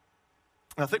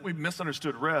 And I think we've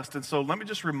misunderstood rest, and so let me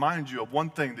just remind you of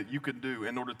one thing that you can do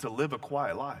in order to live a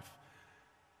quiet life.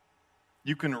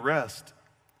 You can rest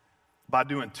by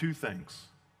doing 2 things.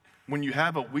 When you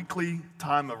have a weekly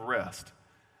time of rest,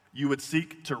 you would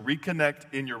seek to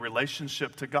reconnect in your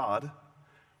relationship to God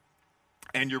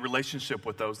and your relationship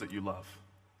with those that you love.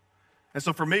 And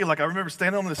so for me, like I remember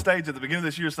standing on the stage at the beginning of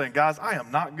this year saying, guys, I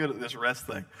am not good at this rest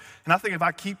thing. And I think if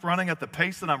I keep running at the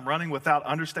pace that I'm running without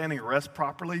understanding rest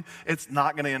properly, it's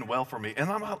not going to end well for me. And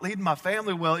I'm not leading my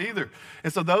family well either.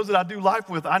 And so those that I do life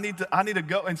with, I need to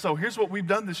go. And so here's what we've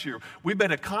done this year. We've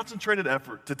made a concentrated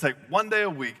effort to take one day a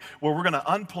week where we're going to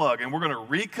unplug and we're going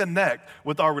to reconnect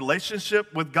with our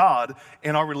relationship with God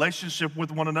and our relationship with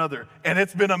one another. And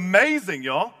it's been amazing,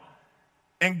 y'all.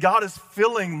 And God is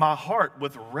filling my heart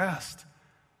with rest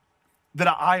that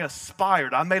I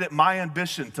aspired. I made it my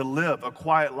ambition to live a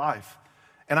quiet life.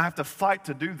 And I have to fight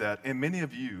to do that. And many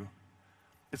of you,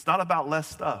 it's not about less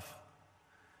stuff.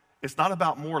 It's not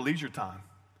about more leisure time.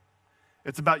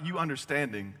 It's about you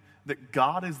understanding that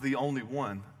God is the only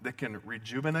one that can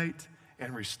rejuvenate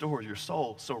and restore your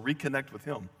soul. So reconnect with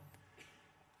him.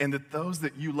 And that those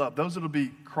that you love, those that will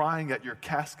be crying at your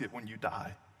casket when you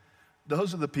die,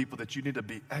 those are the people that you need to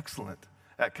be excellent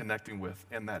at connecting with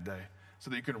in that day so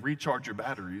that you can recharge your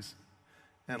batteries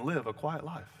and live a quiet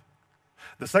life.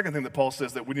 The second thing that Paul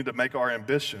says that we need to make our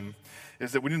ambition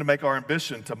is that we need to make our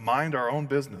ambition to mind our own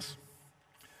business.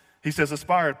 He says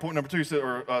aspire, point number 2,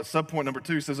 subpoint number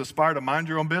 2, he says aspire to mind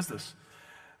your own business.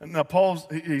 And now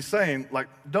he's saying, like,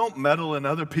 don't meddle in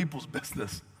other people's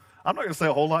business. I'm not going to say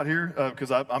a whole lot here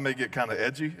because I may get kind of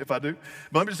edgy if I do.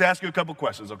 But let me just ask you a couple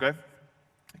questions, okay?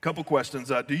 A couple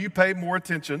questions. Do you pay more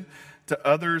attention to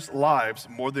others' lives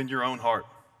more than your own heart?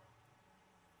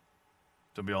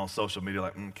 To be on social media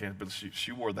like, can't, but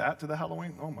she wore that to the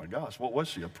Halloween? Oh my gosh, what was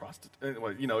she, a prostitute?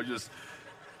 Anyway,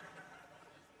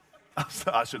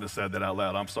 I shouldn't have said that out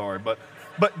loud, I'm sorry. But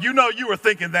you were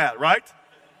thinking that, right?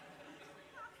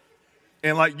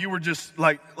 And like you were just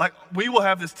like we will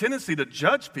have this tendency to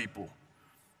judge people.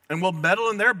 And we'll meddle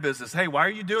in their business. Hey, why are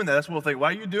you doing that? That's what we'll think.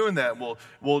 Why are you doing that?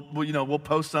 We'll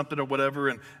post something or whatever.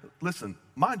 And listen,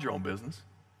 mind your own business.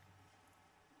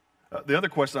 The other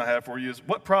question I have for you is,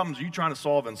 what problems are you trying to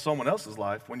solve in someone else's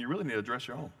life when you really need to address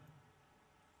your own?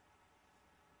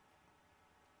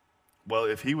 Well,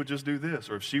 if he would just do this,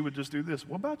 or if she would just do this,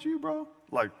 what about you, bro?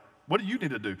 Like, what do you need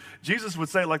to do? Jesus would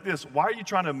say it like this: why are you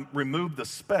trying to remove the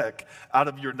speck out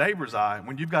of your neighbor's eye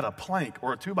when you've got a plank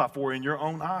or a 2x4 in your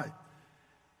own eye?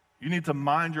 You need to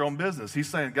mind your own business. He's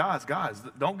saying, guys,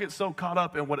 don't get so caught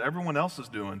up in what everyone else is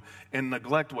doing and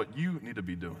neglect what you need to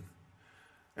be doing.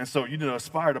 And so you need to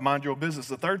aspire to mind your own business.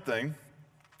 The third thing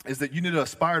is that you need to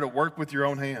aspire to work with your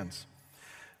own hands.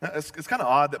 Now, it's kind of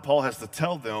odd that Paul has to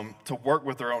tell them to work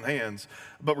with their own hands.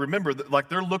 But remember, like,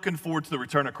 they're looking forward to the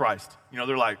return of Christ.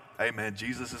 They're like, hey, man,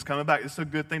 Jesus is coming back. It's a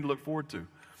good thing to look forward to.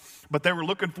 But they were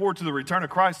looking forward to the return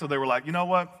of Christ, so they were like, you know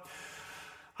what?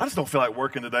 I just don't feel like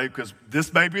working today because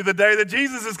this may be the day that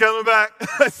Jesus is coming back.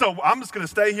 So I'm just going to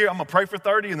stay here. I'm going to pray for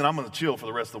 30 and then I'm going to chill for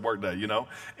the rest of the workday,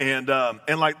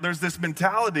 And like there's this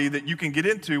mentality that you can get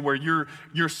into where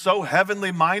you're so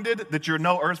heavenly minded that you're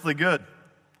no earthly good.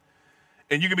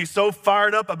 And you can be so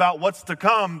fired up about what's to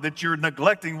come that you're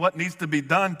neglecting what needs to be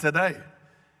done today.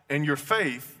 And your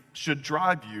faith should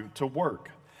drive you to work.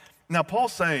 Now,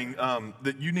 Paul's saying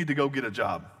that you need to go get a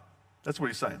job. That's what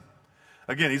he's saying.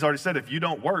 Again, he's already said if you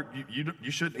don't work,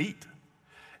 you shouldn't eat.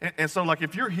 And so, like,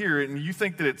 if you're here and you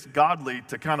think that it's godly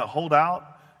to kind of hold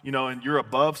out, and you're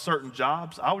above certain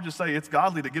jobs, I would just say it's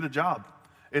godly to get a job.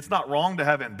 It's not wrong to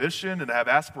have ambition and to have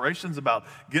aspirations about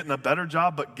getting a better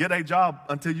job, but get a job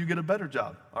until you get a better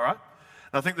job, all right?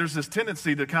 And I think there's this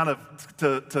tendency to kind of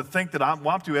to think that I'm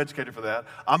too educated for that,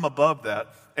 I'm above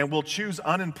that, and we'll choose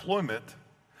unemployment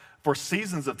for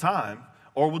seasons of time.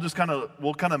 Or we'll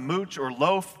kind of mooch or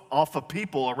loaf off of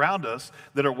people around us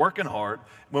that are working hard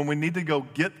when we need to go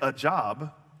get a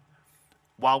job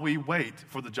while we wait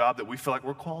for the job that we feel like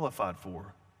we're qualified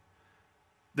for.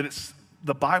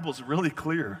 The Bible's really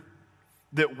clear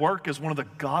that work is one of the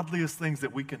godliest things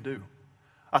that we can do.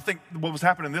 I think what was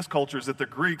happening in this culture is that the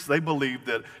Greeks, they believed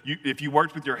that if you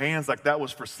worked with your hands, like that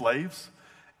was for slaves.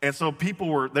 And so people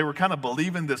were kind of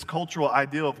believing this cultural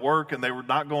idea of work, and they were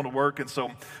not going to work. And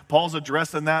so Paul's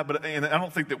addressing that, and I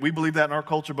don't think that we believe that in our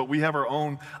culture, but we have our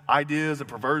own ideas and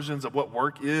perversions of what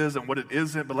work is and what it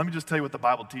isn't. But let me just tell you what the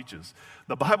Bible teaches.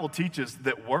 The Bible teaches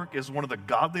that work is one of the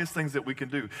godliest things that we can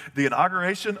do. The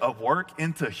inauguration of work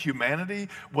into humanity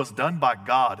was done by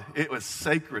God. It was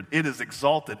sacred. It is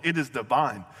exalted. It is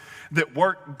divine. That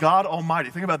work, God Almighty,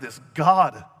 think about this,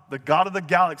 God, the God of the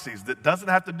galaxies that doesn't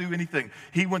have to do anything.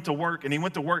 He went to work, and he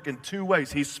went to work in two ways.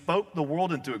 He spoke the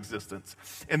world into existence,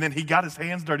 and then he got his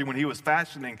hands dirty when he was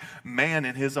fashioning man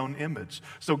in his own image.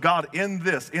 So God, in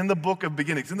the book of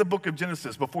beginnings, in the book of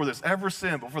Genesis, before there's ever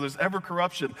sin, before there's ever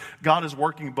corruption, God is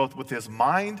working both with his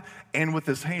mind and with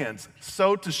his hands.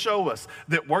 So to show us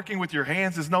that working with your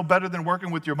hands is no better than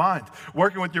working with your mind.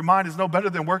 Working with your mind is no better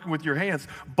than working with your hands.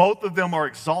 Both of them are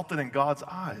exalted in God's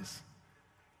eyes.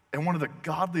 And one of the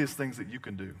godliest things that you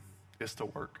can do is to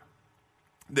work.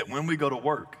 That when we go to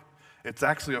work, it's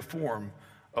actually a form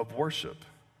of worship.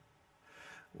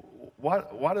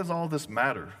 Why does all this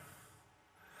matter?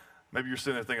 Maybe you're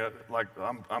sitting there thinking, like,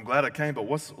 I'm glad I came, but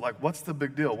what's the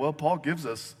big deal? Well, Paul gives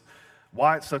us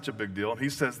why it's such a big deal, and he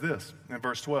says this in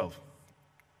verse 12.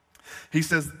 He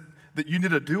says that you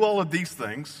need to do all of these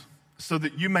things so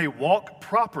that you may walk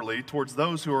properly towards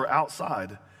those who are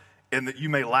outside, and that you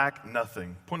may lack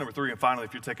nothing. Point number 3, and finally,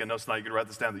 if you're taking notes tonight, you can write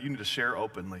this down, that you need to share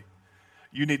openly.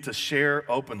 You need to share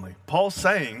openly. Paul's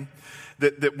saying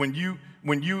that when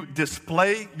you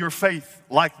display your faith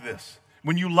like this,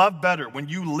 when you love better, when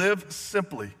you live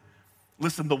simply,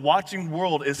 listen, the watching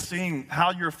world is seeing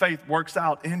how your faith works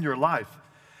out in your life.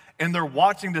 And they're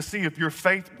watching to see if your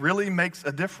faith really makes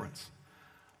a difference.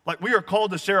 Like, we are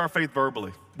called to share our faith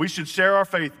verbally. We should share our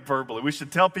faith verbally. We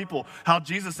should tell people how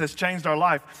Jesus has changed our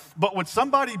life. But would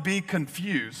somebody be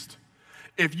confused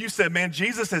if you said, man,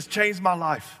 Jesus has changed my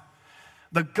life,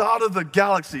 The God of the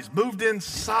galaxies moved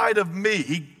inside of me.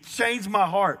 He changed my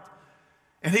heart.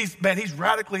 And he's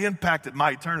radically impacted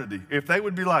my eternity. If they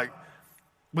would be like,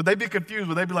 would they be confused?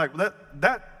 Would they be like,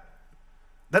 that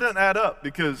doesn't add up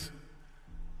because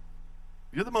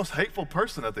you're the most hateful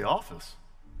person at the office.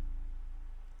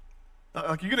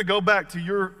 Like, you're going to go back to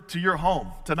your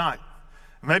home tonight.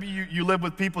 Maybe you live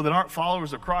with people that aren't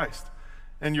followers of Christ.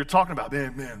 And you're talking about,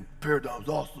 man, Paradigm's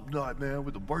awesome tonight, man,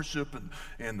 with the worship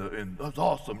and that's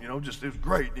awesome, just it was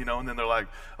great, and then they're like,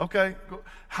 okay,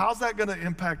 how's that going to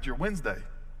impact your Wednesday?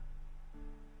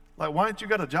 Like, why ain't you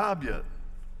got a job yet?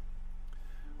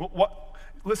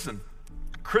 Listen,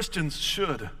 Christians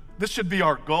this should be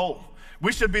our goal.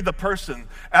 We should be the person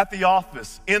at the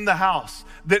office, in the house,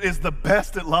 that is the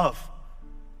best at love.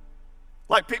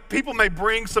 Like, people may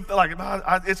bring something like,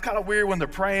 it's kind of weird when they're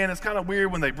praying. It's kind of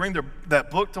weird when they bring that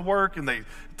book to work and they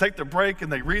take their break and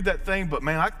they read that thing. But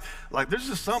man, there's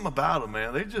just something about them,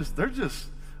 man. They're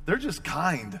just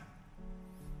kind.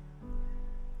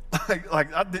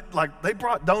 Like they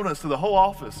brought donuts to the whole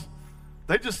office.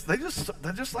 They're just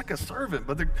like a servant.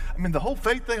 But the whole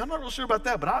faith thing, I'm not real sure about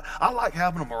that. But I like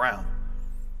having them around.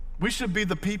 We should be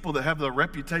the people that have the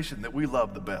reputation that we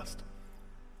love the best.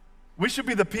 We should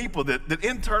be the people that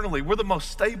internally, we're the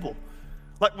most stable.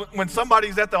 Like when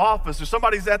somebody's at the office or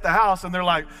somebody's at the house and they're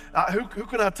like, who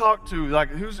can I talk to? Like,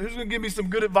 who's going to give me some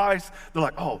good advice? They're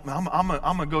like, oh, man, I'm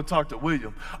going to go talk to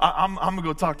William. I'm going to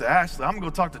go talk to Ashley. I'm going to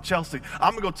go talk to Chelsea.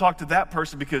 I'm going to go talk to that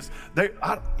person because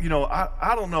I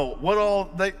don't know what all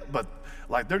but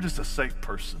like, they're just a safe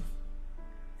person.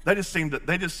 They just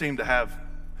seem to have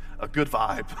a good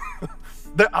vibe.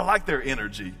 I like their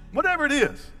energy, whatever it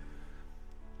is.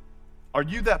 Are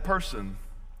you that person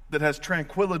that has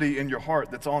tranquility in your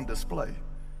heart that's on display?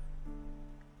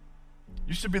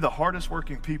 You should be the hardest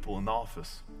working people in the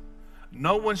office.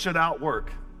 No one should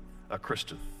outwork a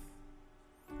Christian.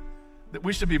 That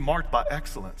we should be marked by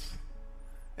excellence.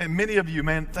 And many of you,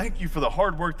 man, thank you for the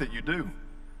hard work that you do.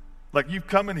 Like, you've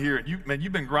come in here and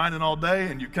you've been grinding all day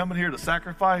and you come in here to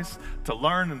sacrifice, to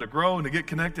learn and to grow and to get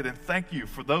connected. And thank you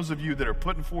for those of you that are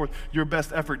putting forth your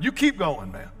best effort. You keep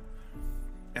going, man.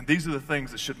 And these are the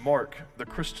things that should mark the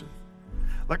Christian.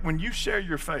 Like, when you share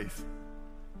your faith,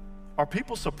 are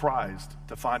people surprised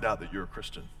to find out that you're a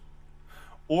Christian?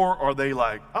 Or are they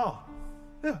like, oh,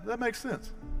 yeah, that makes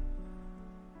sense.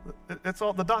 It's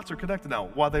all, the dots are connected now.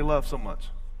 Why they love so much.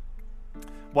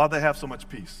 Why they have so much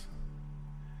peace.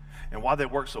 And why they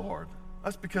work so hard.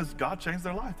 That's because God changed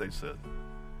their life, they said.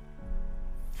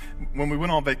 When we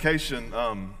went on vacation,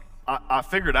 I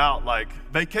figured out, like,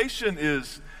 vacation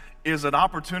is an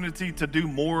opportunity to do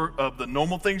more of the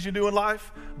normal things you do in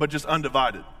life, but just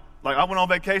undivided. Like, I went on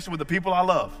vacation with the people I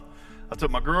love. I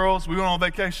took my girls, we went on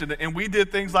vacation, and we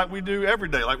did things like we do every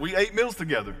day. Like, we ate meals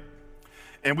together,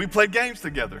 and we played games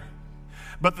together.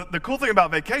 But the cool thing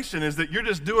about vacation is that you're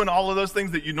just doing all of those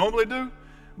things that you normally do,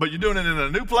 but you're doing it in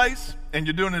a new place, and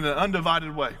you're doing it in an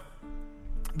undivided way.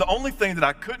 The only thing that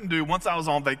I couldn't do once I was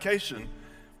on vacation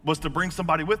was to bring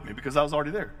somebody with me because I was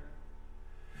already there.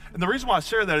 And the reason why I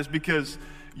share that is because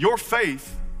your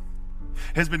faith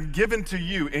has been given to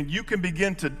you, and you can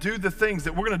begin to do the things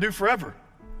that we're going to do forever.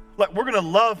 Like, we're going to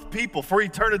love people for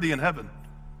eternity in heaven.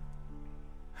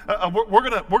 We're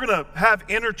going to have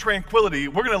inner tranquility.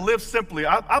 We're going to live simply.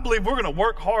 I believe we're going to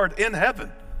work hard in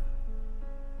heaven.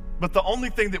 But the only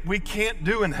thing that we can't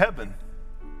do in heaven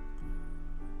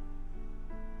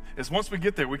is once we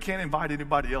get there, we can't invite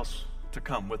anybody else to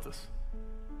come with us.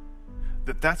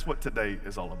 That's what today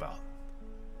is all about.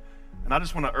 And I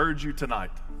just want to urge you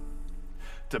tonight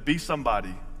to be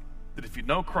somebody that, if you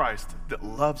know Christ, that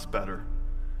loves better,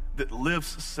 that lives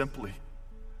simply,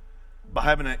 by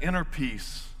having an inner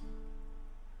peace,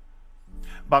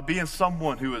 by being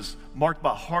someone who is marked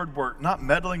by hard work, not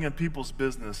meddling in people's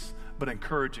business, but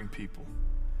encouraging people,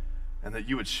 and that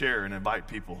you would share and invite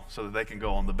people so that they can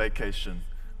go on the vacation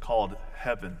called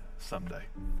heaven someday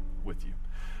with you.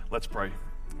 Let's pray.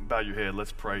 Bow your head,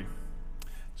 let's pray.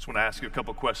 Just want to ask you a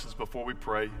couple questions before we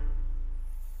pray.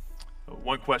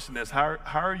 One question is, how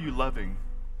are you loving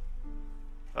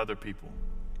other people?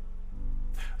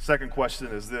 Second question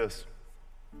is this: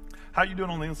 how are you doing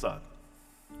on the inside?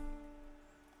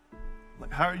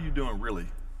 Like, how are you doing really?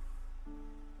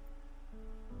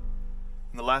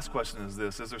 And the last question is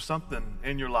this: is there something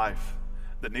in your life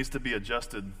that needs to be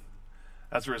adjusted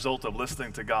as a result of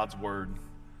listening to God's word,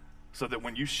 so that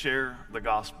when you share the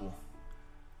gospel,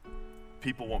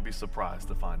 people won't be surprised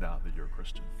to find out that you're a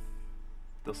Christian?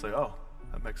 They'll say, oh,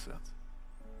 that makes sense.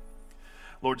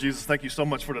 Lord Jesus, thank you so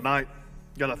much for tonight.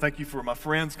 God, I thank you for my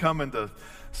friends coming to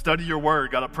study your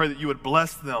word. God, I pray that you would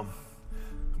bless them.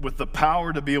 with the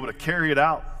power to be able to carry it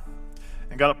out.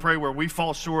 And God, I pray where we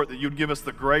fall short that you'd give us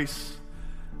the grace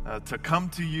to come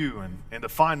to you and to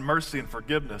find mercy and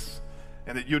forgiveness,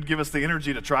 and that you'd give us the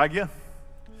energy to try again.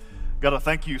 God, I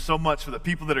thank you so much for the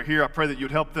people that are here. I pray that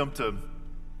you'd help them to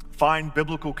find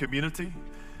biblical community.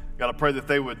 God, I pray that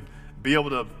they would be able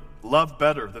to love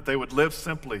better, that they would live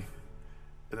simply,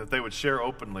 and that they would share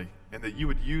openly, and that you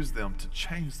would use them to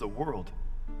change the world.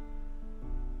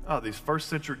 Oh, these first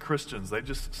century Christians, they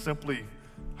just simply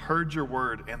heard your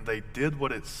word and they did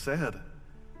what it said,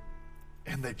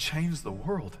 and they changed the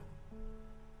world.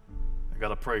 I got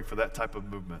to pray for that type of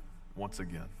movement once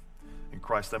again. In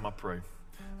Christ's name I pray.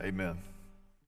 Amen.